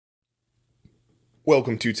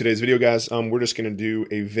Welcome to today's video, guys. We're just going to do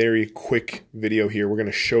a very quick video here. We're going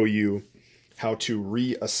to show you how to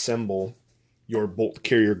reassemble your bolt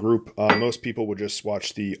carrier group. Most people would just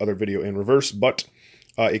watch the other video in reverse, but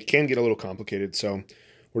it can get a little complicated, so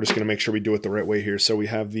we're just going to make sure we do it the right way here. So we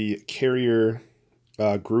have the carrier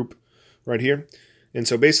group right here. And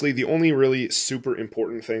so basically the only really super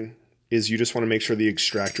important thing is you just want to make sure the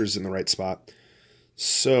extractor is in the right spot.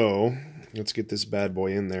 So let's get this bad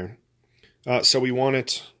boy in there. So we want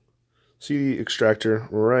it, see the extractor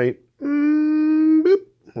right, boop.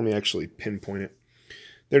 Let me actually pinpoint it.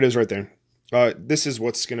 There it is right there. This is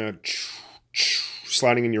what's going to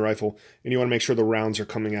sliding in your rifle, and you want to make sure the rounds are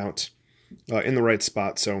coming out in the right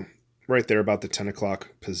spot. So right there about the 10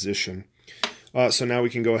 o'clock position. So now we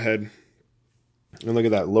can go ahead and look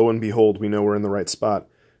at that. Lo and behold, we know we're in the right spot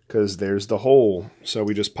because there's the hole. So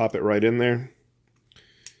we just pop it right in there,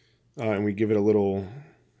 and we give it a little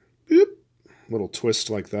twist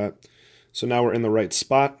like that. So now we're in the right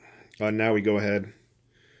spot. Now we go ahead,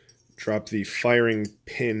 drop the firing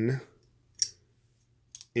pin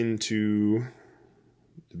into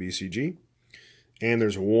the BCG. And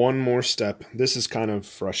there's one more step. This is kind of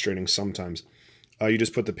frustrating sometimes. You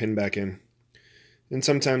just put the pin back in. And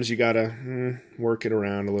sometimes you gotta work it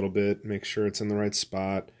around a little bit, make sure it's in the right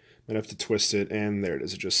spot. Might have to twist it, and there it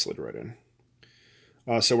is. It just slid right in.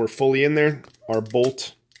 So we're fully in there. Our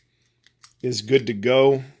bolt is good to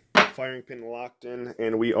go. Firing pin locked in,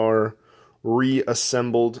 and we are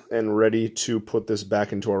reassembled and ready to put this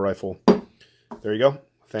back into our rifle. There you go.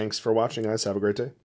 Thanks for watching, guys. Have a great day.